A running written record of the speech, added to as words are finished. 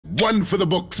One for the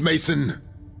books, Mason.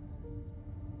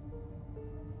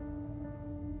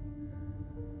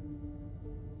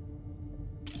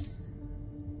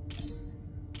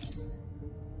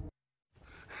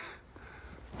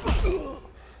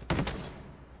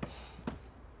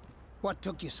 What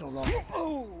took you so long?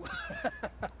 Oh!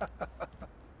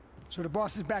 So the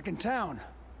boss is back in town.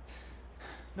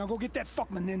 Now go get that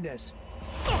fuck Menendez.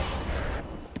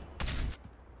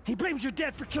 He blames your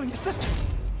dad for killing your sister.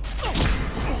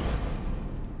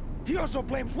 He also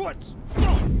blames Woods.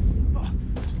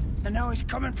 And now he's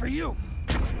coming for you.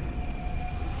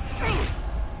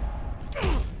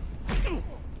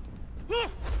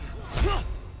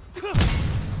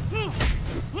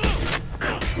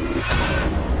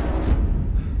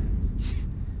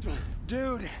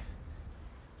 Dude,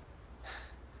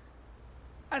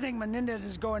 I think Menendez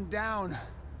is going down.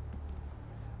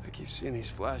 I keep seeing these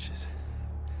flashes.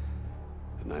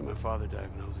 The night my father died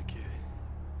when I was a kid.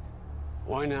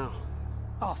 Why now?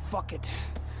 Oh, fuck it.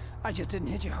 I just didn't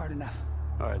hit you hard enough.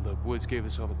 All right, look, Woods gave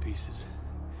us all the pieces.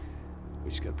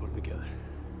 We just gotta put them together.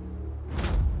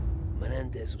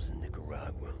 Menendez was in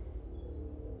Nicaragua.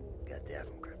 Got that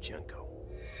from Kravchenko.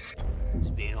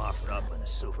 He's being offered up on a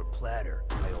silver platter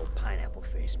by old pineapple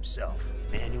face himself,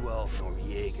 Manuel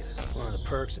Noriega. One of the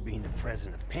perks of being the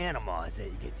president of Panama is that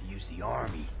you get to use the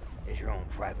army as your own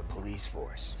private police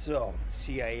force. So, the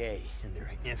CIA, in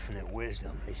their infinite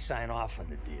wisdom, they sign off on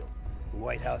the deal. The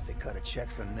White House, they cut a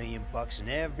check for $1 million and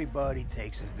everybody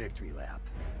takes a victory lap.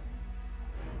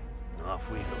 And off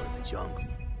we go to the jungle.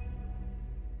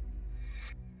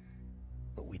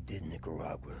 What we did in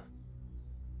Nicaragua,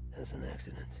 that was an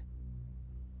accident.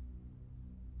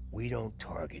 We don't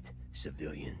target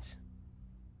civilians.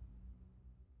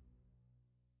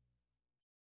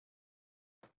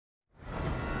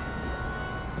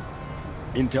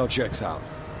 Intel checks out.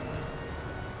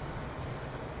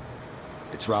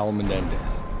 It's Raul Menendez.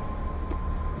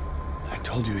 I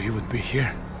told you he would be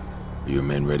here. Your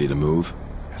men ready to move?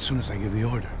 As soon as I give the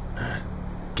order.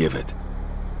 Give it.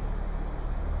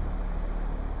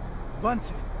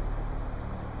 Avance.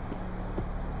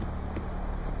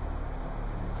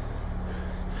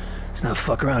 Let's not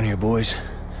fuck around here, boys.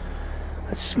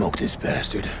 Let's smoke this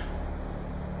bastard.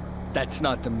 That's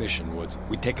not the mission, Woods.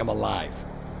 We take him alive.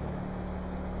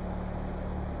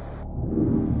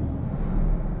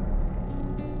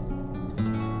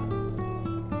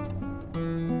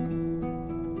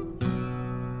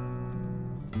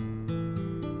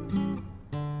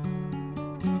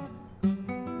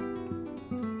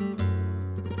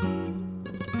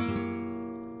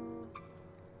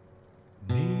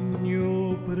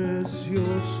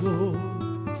 Precioso,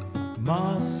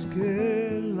 más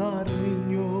que el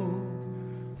niño,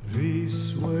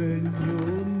 risueño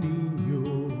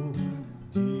niño,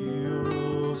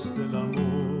 Dios del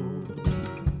amor.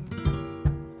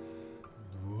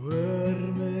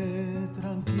 Duerme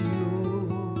tranquilo,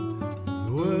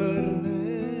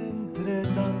 duerme entre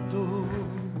tanto,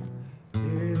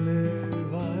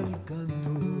 eleva el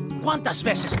canto. ¿Cuántas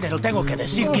veces te lo tengo que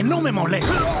decir que no me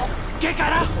moleste? ¿Qué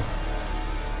carajo?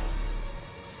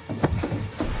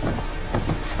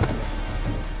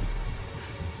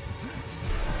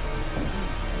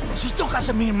 Si tocas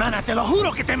a mi hermana, te lo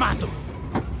juro que te mato.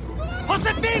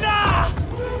 ¡Josefina!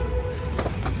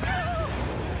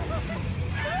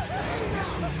 Este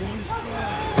es un monstruo.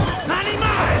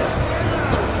 ¡Animal!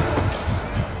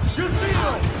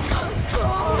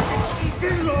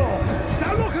 ¡Quítenlo!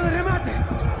 ¡Está loca de remate!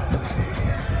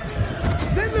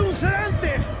 ¡Denme un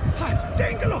sedante!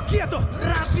 ¡Téngalo quieto!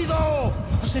 ¡Rápido!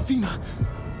 Josefina.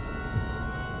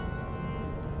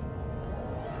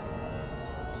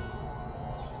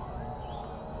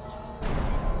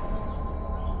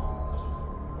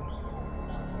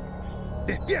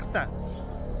 ¡Despierta!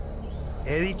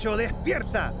 He dicho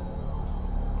despierta.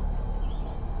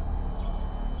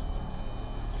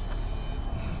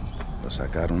 ¿Lo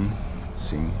sacaron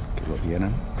sin que lo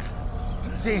vieran?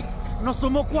 Sí, nos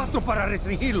tomó 4 para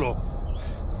restringirlo.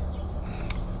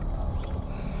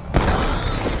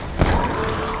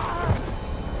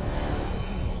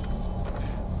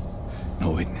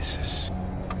 No witnesses.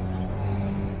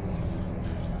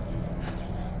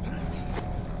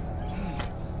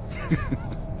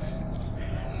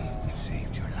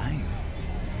 Saved your life.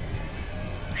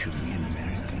 Should be in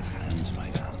American hands by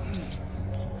now.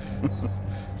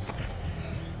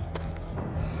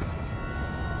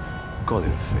 Call it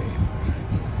a fame.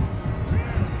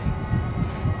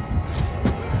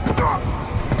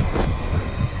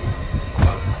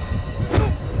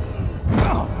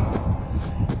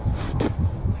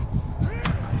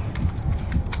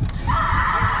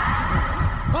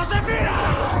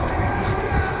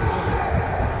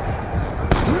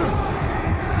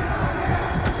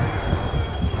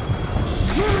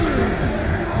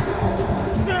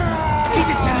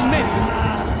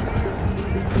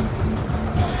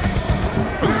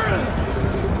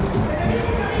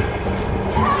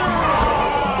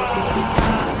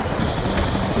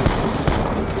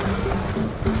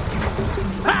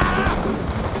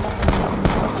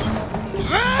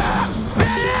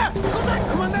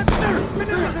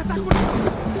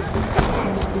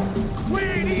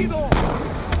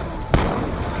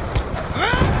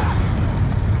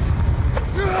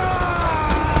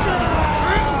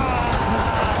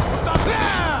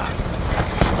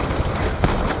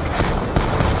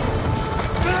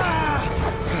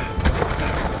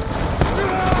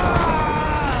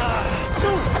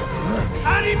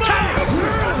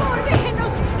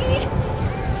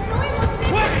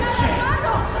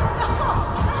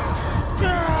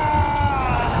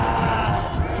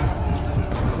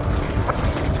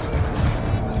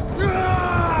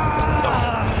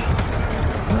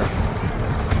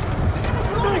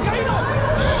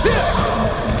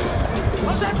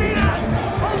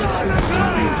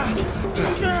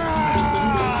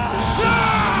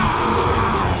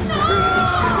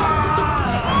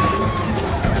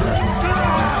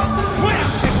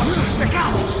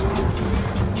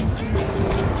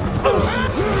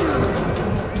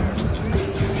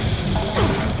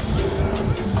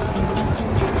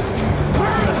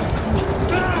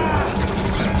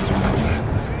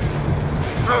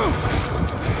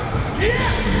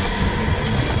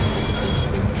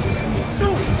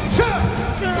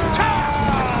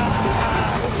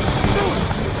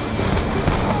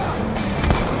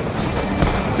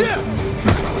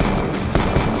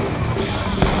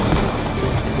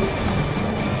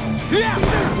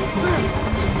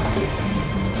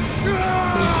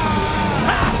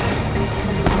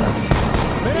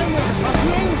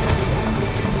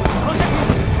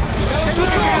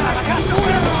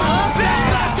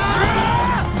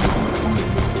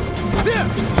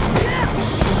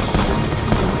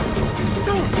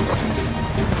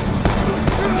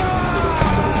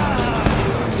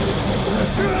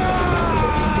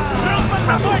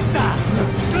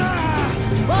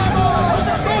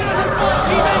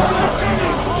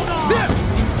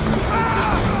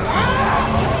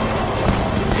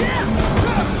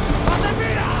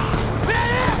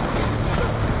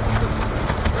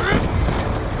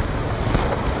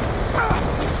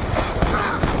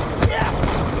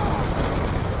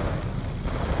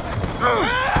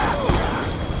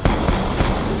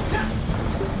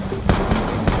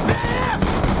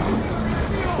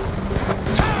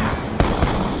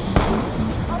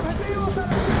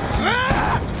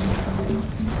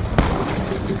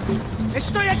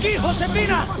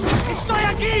 ¡Josefina! ¡Estoy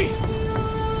aquí!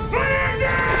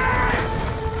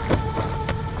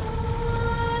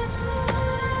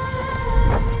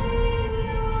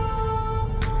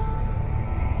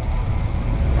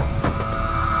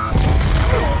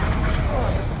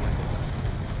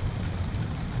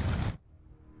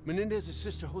 Menendez's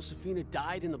sister Josefina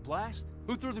died in the blast?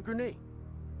 Who threw the grenade?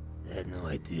 I had no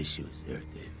idea she was there,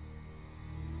 David.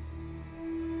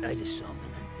 I just saw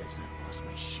Menendez and I lost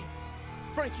my shit.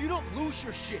 Frank, you don't lose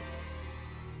your shit.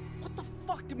 What the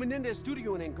fuck did Menendez do to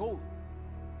you in Angola?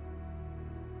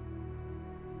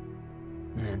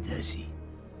 Menendez,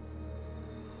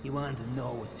 he wanted to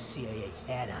know what the CIA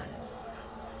had on him.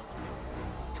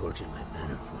 He tortured my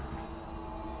men in front of me.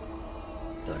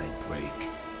 Thought I'd break.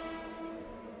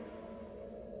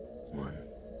 But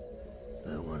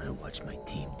when I watched my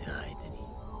team die, then he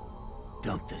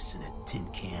dumped us in a tin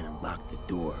can and locked the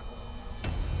door.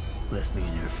 Left me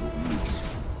in there for weeks.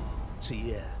 So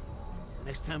yeah,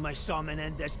 next time I saw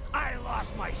Menendez, I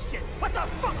lost my shit. What the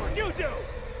fuck would you do?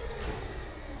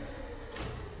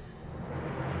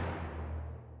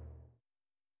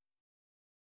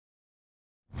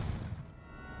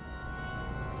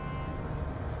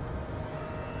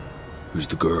 Who's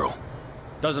the girl?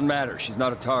 Doesn't matter, she's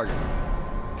not a target.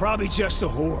 Probably just a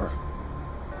whore.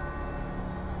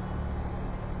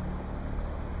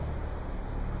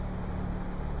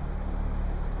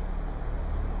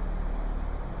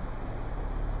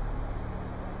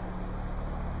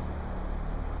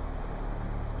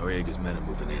 Noriega's men are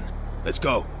moving in. Let's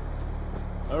go.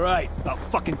 All right, about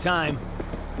fucking time.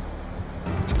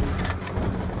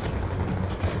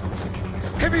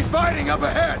 Heavy fighting up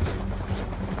ahead!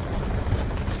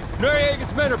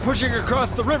 Noriega's men are pushing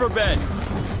across the riverbed.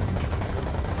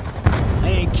 I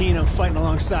ain't keen on fighting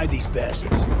alongside these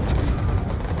bastards.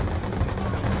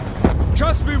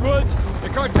 Trust me, Woods. The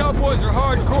cartel boys are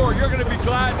hardcore. You're gonna be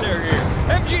glad they're here.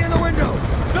 MG in the window.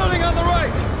 Building on the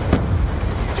right.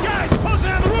 Guys,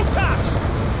 closing on the rooftops!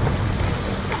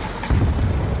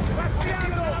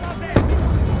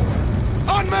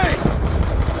 On me!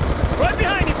 Right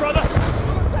behind you, brother!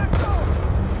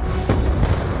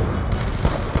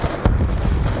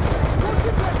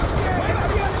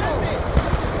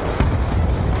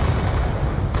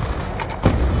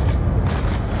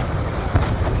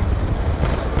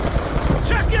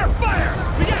 Check your fire!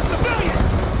 We got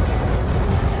civilians!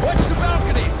 Watch the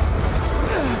balcony!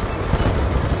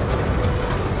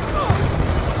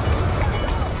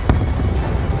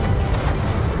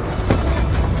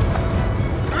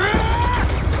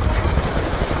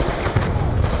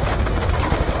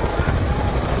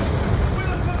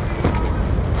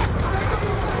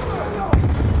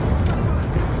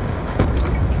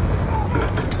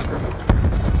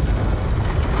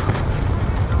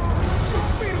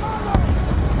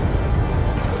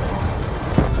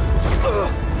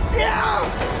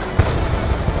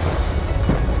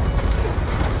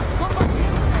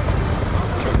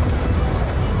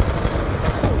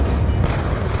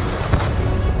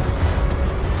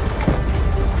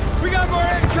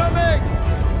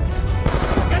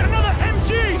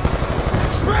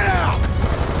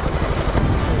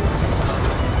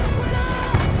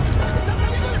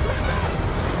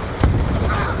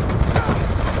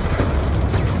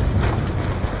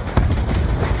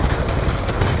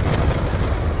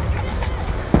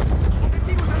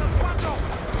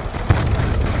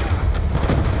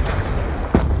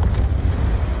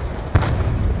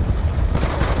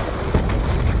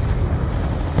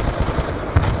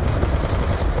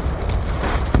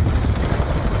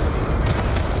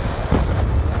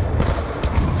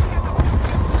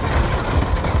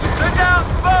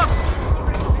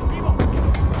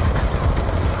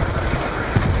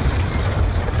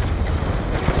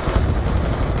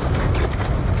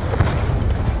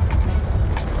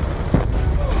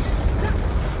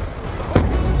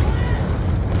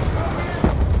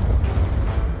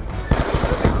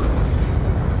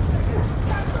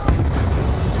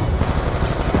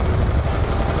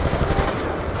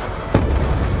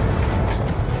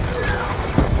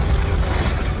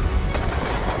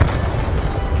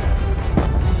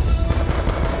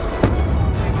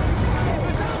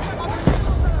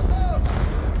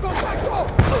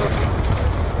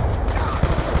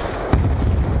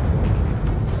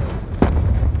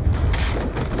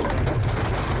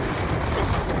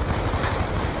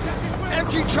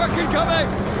 Truck incoming!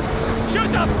 Shoot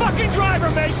the fucking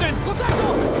driver, Mason!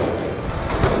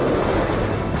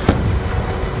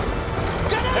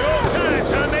 Hey, old times,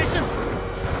 huh, Mason?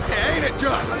 Hey, ain't it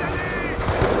just?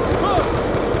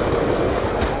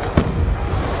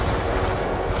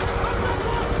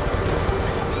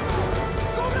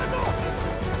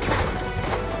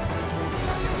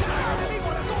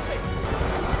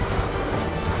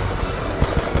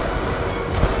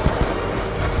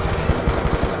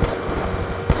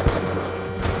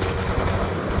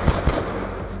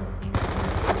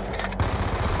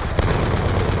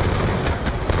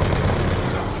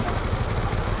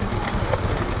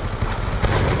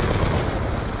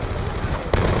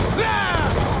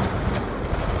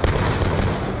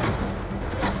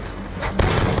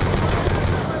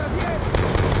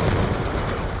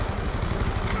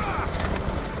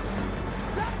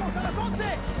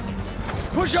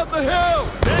 Push up the hill!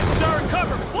 That's our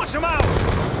cover! Flush them out!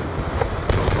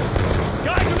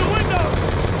 Guys in the window!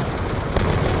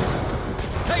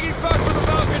 Taking fire from the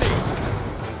balcony!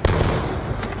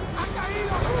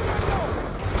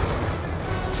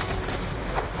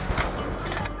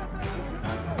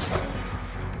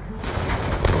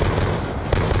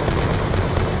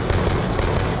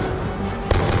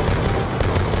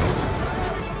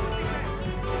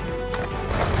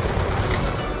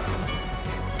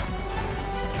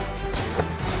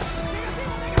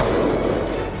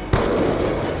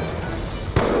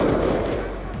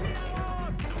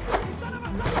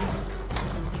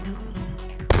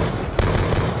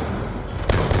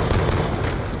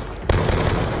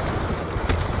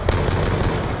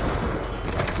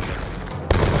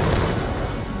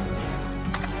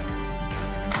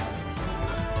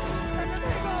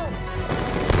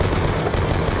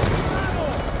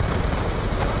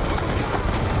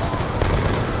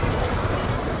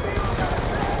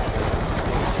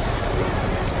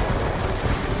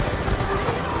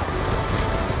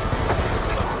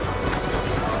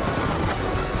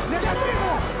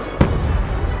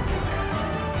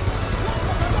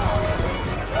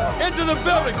 Into the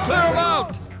building! Clear them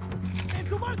out! ¡En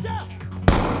su marcha!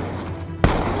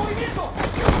 ¡Movimiento!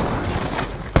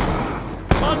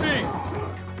 On me!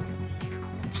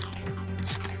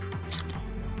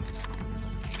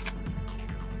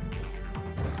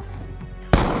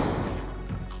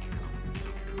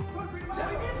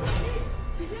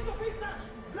 ¡Siguiendo pista!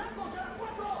 ¡Blancos de las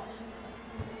 4!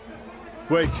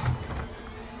 Wait.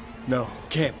 No,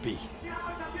 can't be.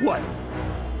 What?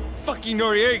 Fucking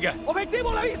Noriega!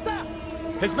 ¡Objetivo a la vista!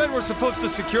 His men were supposed to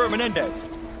secure Menendez.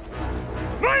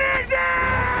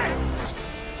 Menendez!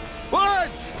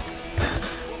 Woods!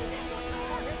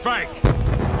 Frank!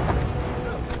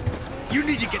 You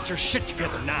need to get your shit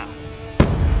together now.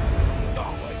 No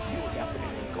idea what happened in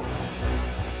Angola.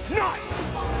 It's not!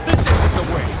 This isn't the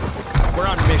way. We're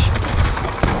on a mission.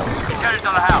 He's headed to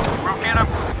the house. We'll get him,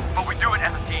 but we do it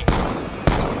as a team.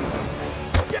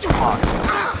 Get your box.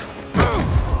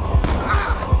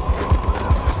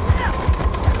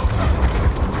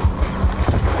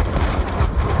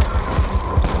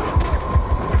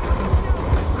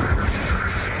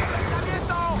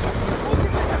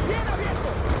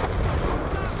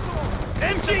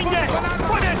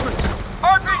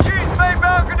 RPG's main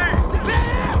balcony!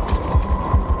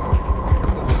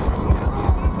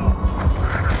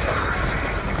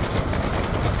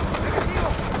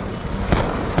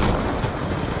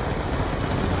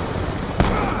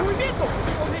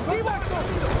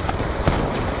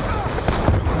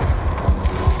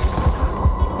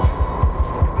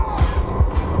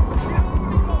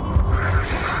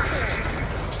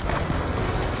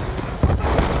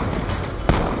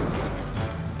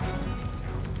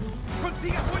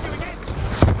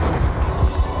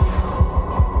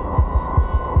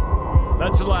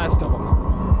 That's the last of them.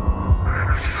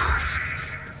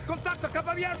 ¡Contacto,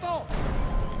 campo abierto!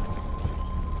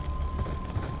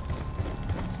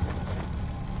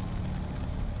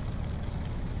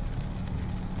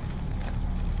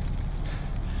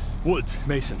 Woods,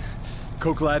 Mason.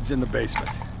 Coke Lab's in the basement.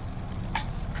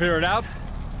 Clear it out.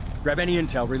 Grab any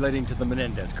intel relating to the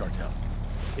Menendez cartel.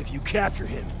 If you capture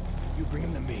him, you bring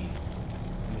him to me.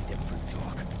 Make that freak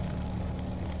talk.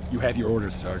 You have your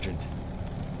orders, Sergeant.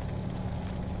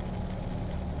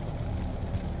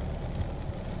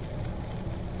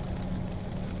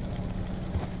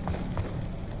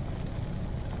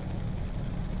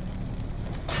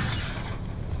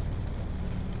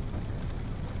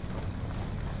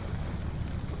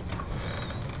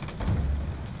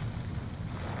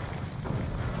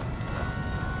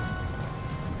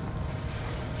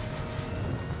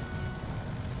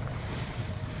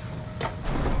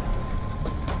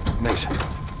 Mason.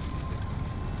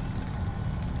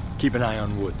 Keep an eye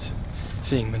on Woods.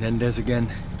 Seeing Menendez again,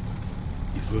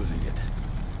 he's losing it.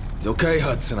 He's okay,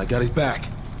 Hudson. I got his back.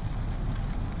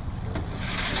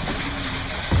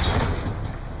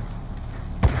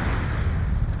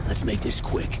 Let's make this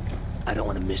quick. I don't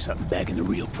want to miss something back in the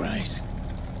real prize.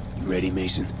 You ready,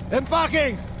 Mason?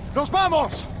 ¡Empaquen! ¡Nos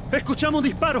vamos! Escuchamos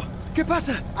disparos. ¿Qué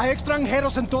pasa? Hay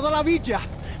extranjeros en toda la villa.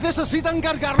 Necesitan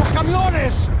cargar los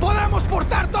camiones. ¡Podemos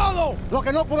portar todo! Lo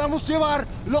que no podamos llevar,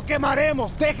 lo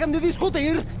quemaremos. Dejen de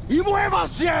discutir y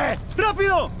muévanse.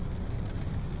 ¡Rápido!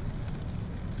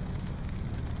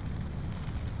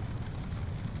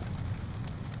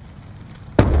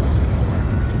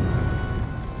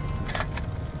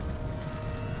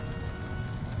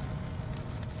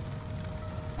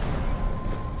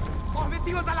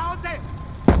 ¡Objetivos a la 11!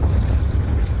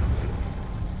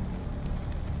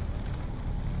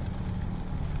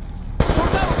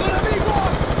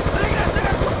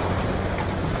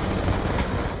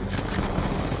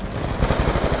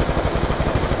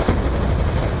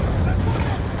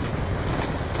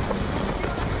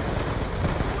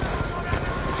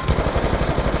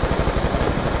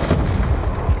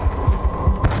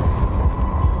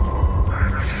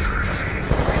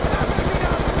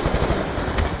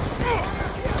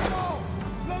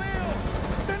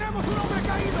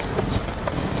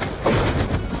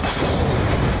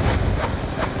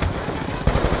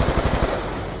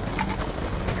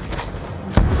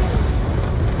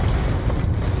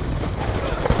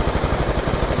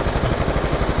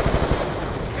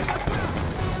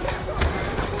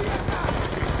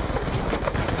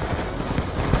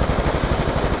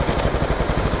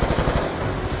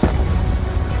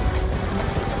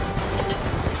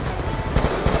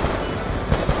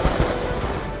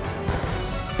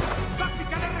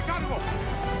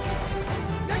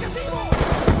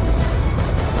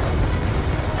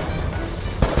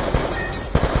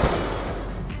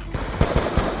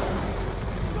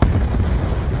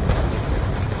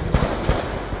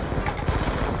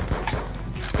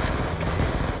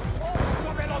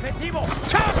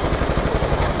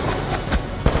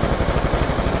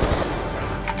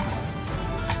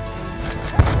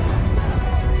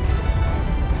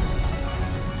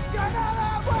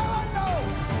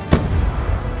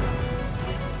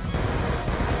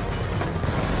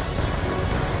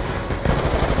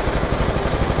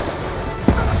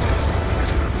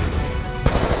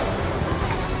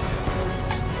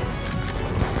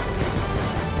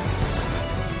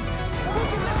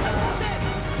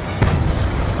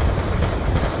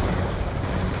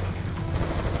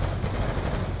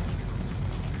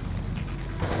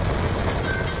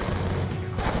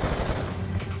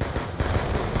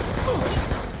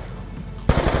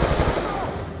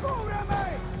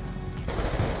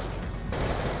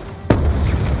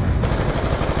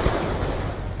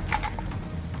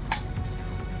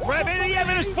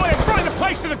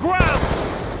 place to the ground!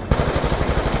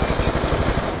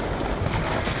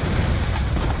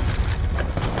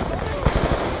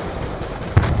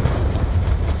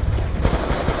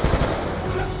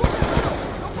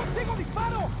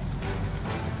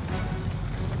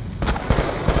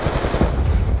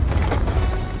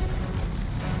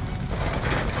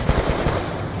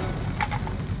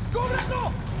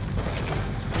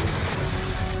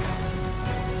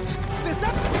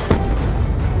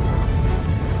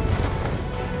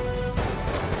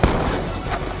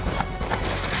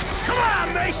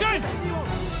 Mason!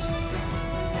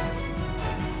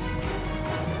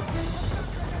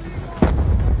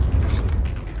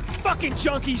 Fucking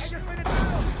junkies!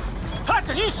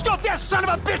 Hudson, you scoped that son of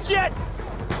a bitch yet?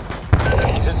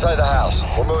 He's inside the house.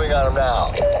 We're moving on him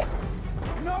now.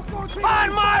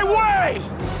 On my way!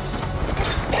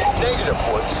 Negative,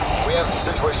 Woods. We have the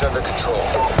situation under control.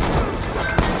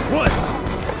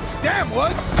 Woods! Damn,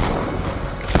 Woods!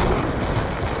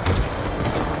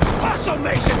 Also,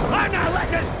 Mason, I'm not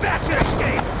letting this bastard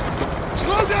escape!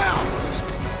 Slow down!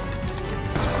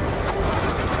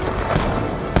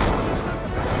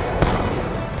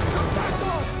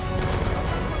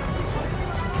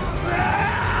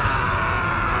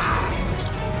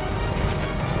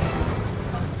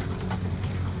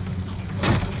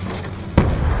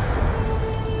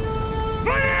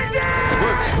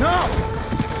 Woods, no!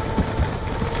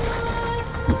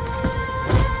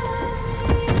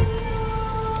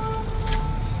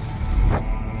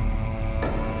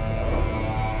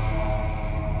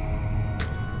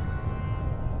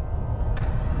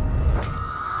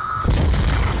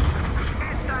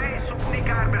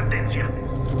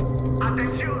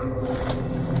 Atención,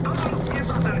 todos los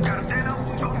miembros del cartel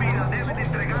Automida deben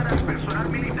entregar al personal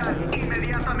militar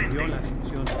inmediatamente.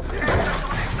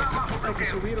 Hay que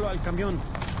subirlo al camión.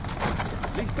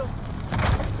 ¿Listo?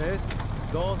 3,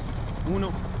 2,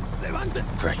 1. ¡Levante!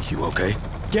 Frank, you okay?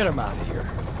 Get him out of here.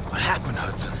 What happened,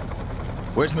 Hudson?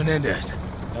 Where's Menendez?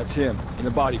 That's him, in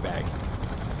a body bag.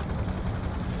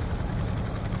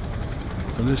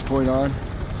 From this point on,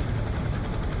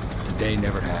 today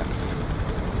never happened.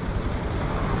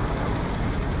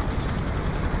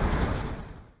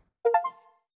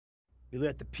 We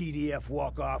let the PDF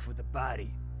walk off with the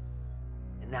body.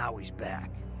 And now he's back.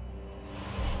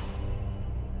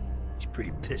 He's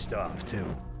pretty pissed off,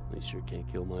 too. I sure can't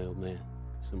kill my old man.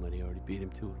 Somebody already beat him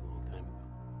to it a long time ago.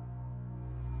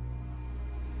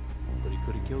 But he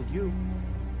could have killed you.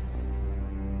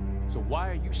 So why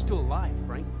are you still alive,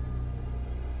 Frank?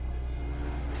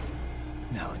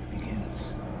 Now it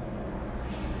begins.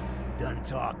 Done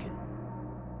talking.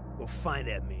 We'll find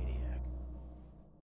that maniac.